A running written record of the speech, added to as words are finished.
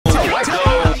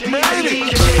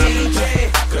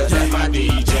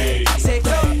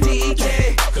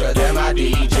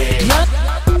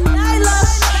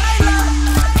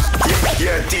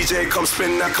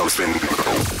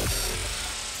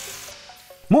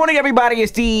Morning, everybody.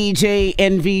 It's DJ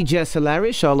NV, Jess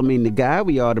Hilarious, Charlamagne the guy.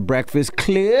 We are the Breakfast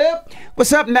Club.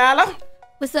 What's up, Nyla?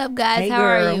 What's up, guys? Hey, How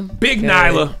girl. are you? Big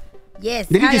Nyla. Yes.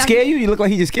 Did he just scare you? You look like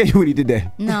he just scared you when he did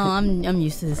that. No, I'm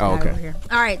used to this guy okay. over here.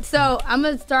 All right, so I'm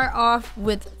gonna start off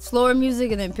with slower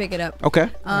music and then pick it up. Okay.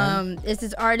 It's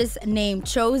this artist named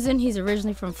Chosen. He's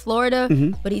originally from Florida,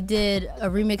 but he did a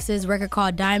remix of his record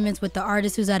called Diamonds with the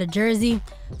artist who's out of Jersey.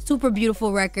 Super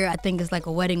beautiful record. I think it's like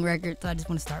a wedding record, so I just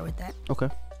want to start with that. Okay.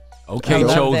 Okay,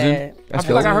 Chosen. I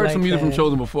feel like I heard some music from that.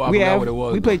 Chosen before. I forgot what it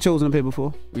was. We played Chosen up here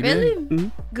before. We Really?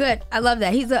 did? Good. I love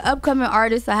that. He's an upcoming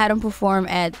artist. I had him perform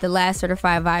at the last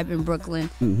Certified Vibe in Brooklyn.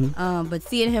 But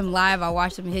seeing him live, I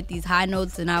watched him hit these high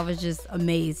notes, and I was just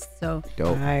amazed. So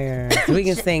Dope. So we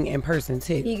can sing in person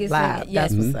too. he can live. sing,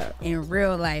 yes, That's what's up. in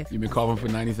real life. You've been coughing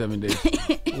for 97 days.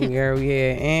 Girl,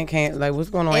 yeah. And can't like what's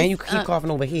going on? And you keep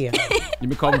coughing over here. You've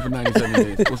been coughing for 97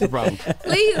 days. What's the problem?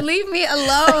 Please leave me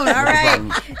alone. All right.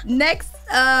 Next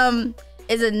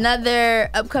is another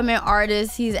upcoming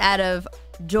artist. He's out of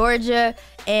Georgia,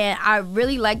 and I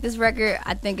really like this record.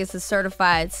 I think it's a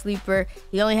certified sleeper.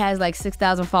 He only has like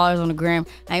 6,000 followers on the gram.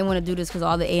 I didn't want to do this because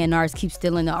all the A&Rs keep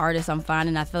stealing the artists I'm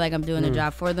finding. I feel like I'm doing a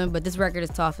job for them, but this record is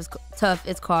tough.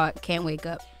 It's called Can't Wake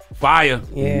Up. Fire.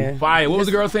 Yeah. Fire. What was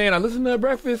the girl saying? I listen to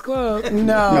Breakfast Club.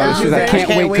 No, she's like, I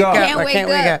can't wake up. I can't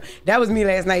wake up. That was me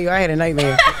last night, yo. I had a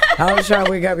nightmare. I was trying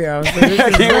to wake up, y'all. So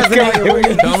Can't wake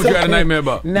up. Tell me what you had a nightmare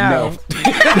about. No.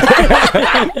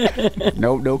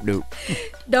 Nope.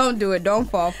 Don't do it. Don't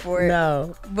fall for it.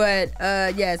 No. But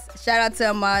yes, shout out to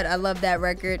Ahmad. I love that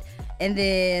record. And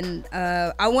then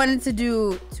I wanted to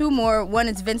do two more. One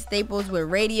is Vince Staples with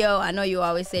Radio. I know you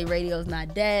always say radio's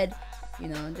not dead. You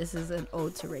know, this is an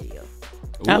ode to radio.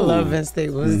 I love Vince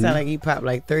Staples. It sound like he popped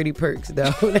like 30 perks,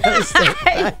 though. That was so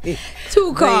funny.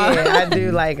 Too calm. Yeah, I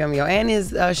do like him, yo. And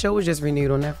his show was just renewed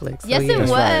on Netflix. So Yes, yeah. it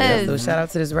was. Right. So shout out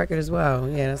to this record as well.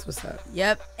 Yeah, that's what's up.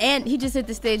 Yep. And he just hit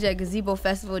the stage at Gazebo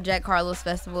Festival, Jack Harlow's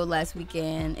Festival last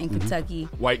weekend in Kentucky.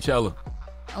 White Cellar.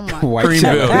 Oh my White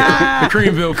Creamville. The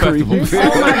Creamville Festival.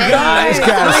 Oh my God. This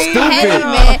guy's Hey, stupid.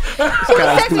 man. Who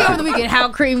texted me over the weekend?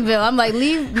 How Creamville? I'm like,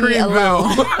 leave me alone.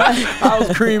 How's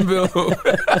Creamville?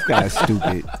 This guy's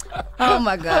stupid. Oh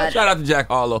my God. Shout out to Jack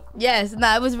Harlow. Yes.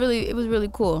 Nah, it was really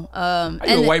cool. How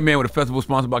you a white man with a festival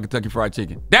sponsored by Kentucky Fried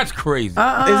Chicken? That's crazy.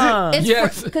 It's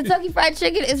Yes. Kentucky Fried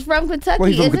Chicken is from Kentucky, Well,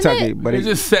 he's from isn't Kentucky, it? but It's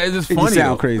just funny. just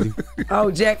sound crazy. Oh,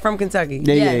 Jack from Kentucky.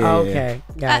 Yeah. Okay,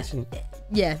 got you.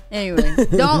 Yeah. Anyway,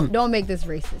 don't make this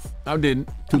racist. I didn't.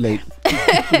 Too late.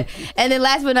 And then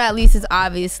last but not least is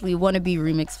obviously Wannabe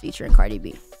remix featuring Cardi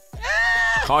B.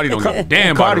 Cardi don't give a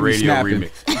damn about Cardi the be radio snapping.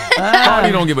 remix.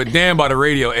 Cardi don't give a damn about the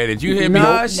radio edit. You hear me?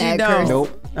 No, she Mad don't. curse.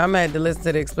 Nope. I'm gonna have to listen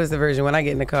to the explicit version when I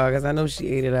get in the car because I know she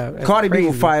ate it up. That's Cardi B will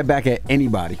crazy. fire back at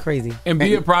anybody. Crazy. And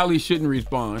Bia probably shouldn't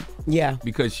respond Yeah.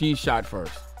 because she shot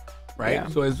first, right? Yeah.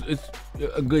 So it's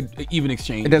a good even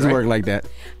exchange. It doesn't right? work like that.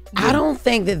 I don't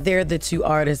think that they're the two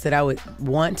artists that I would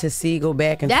want to see go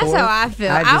back and That's forth. how I feel.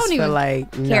 I just don't even feel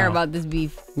like care no. about this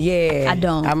beef. Yeah. I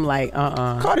don't. I'm like,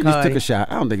 Cardi just took a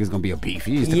shot. I don't think it's gonna be a beef.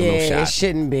 He just took a Yeah, little it shot.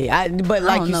 shouldn't be. But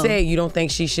like don't you know. said, you don't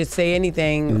think she should say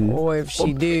anything, or if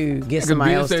she do, get Because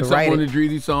somebody Bia else said to something write on the it.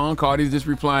 Dreezy song. Cardi's just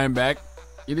replying back.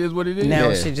 It is what it is. Now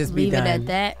Yeah. it should just be Leave done. it at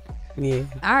that. Yeah.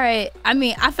 All right. I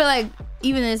mean, I feel like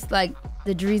even this like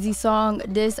the Dreezy song,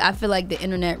 I feel like the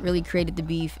internet really created the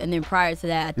beef, and then prior to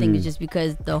that, I think it's just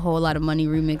because the Whole Lot of Money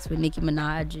remix with Nicki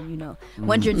Minaj, and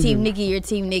once you're team Nicki, you're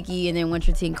team Nicki, and then once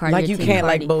you're team Cardi, Like you're you team can't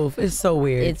Cardi. like both. It's so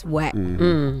weird. It's whack.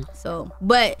 So,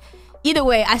 but either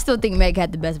way, I still think Meg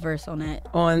had the best verse on that.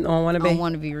 on Wannabe. On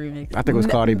Wannabe remix. I think it was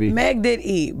Cardi B. Meg did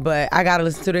eat, but I gotta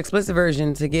listen to the explicit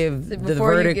version to give the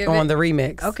Before you verdict give on it? the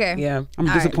remix. Okay. Yeah. I'm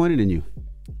disappointed in you.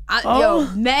 Yo,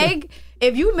 Meg,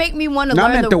 if you make me want to Now I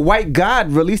learn meant the White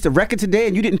God released a record today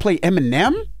and you didn't play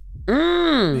Eminem?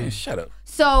 Man, shut up.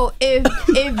 So if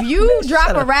you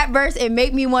drop a rap verse and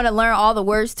make me want to learn all the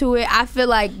words to it, I feel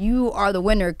like you are the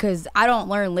winner because I don't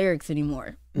learn lyrics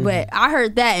anymore. But I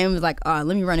heard that and was like, oh,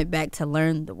 let me run it back to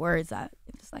learn the words.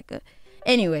 It's like a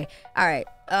anyway. All right.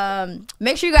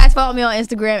 Make sure you guys follow me on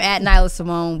Instagram at Nyla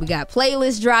Symone. We got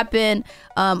playlists dropping,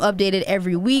 updated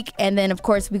every week, and then of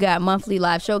course we got monthly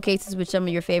live showcases with some of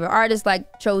your favorite artists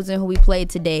like Chosen, who we played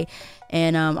today,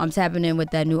 and I'm tapping in with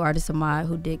that new artist of mine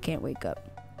who did Can't Wake Up.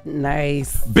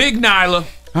 Nice. Big Nyla.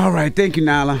 All right, thank you,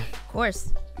 Nyla. Of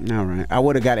course. All right, I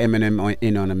would have got Eminem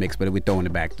in on the mix, but we're throwing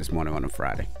it back this morning on a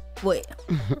Friday. Wait,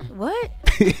 what?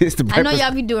 It's the I know breakfast.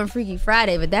 y'all be doing Freaky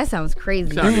Friday, but that sounds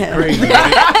crazy. Sounded crazy.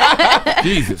 Right?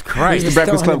 Jesus Christ. It's the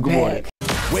Breakfast Club. Good morning.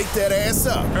 Wake that ass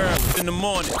up. In the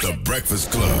morning. The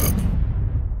Breakfast Club.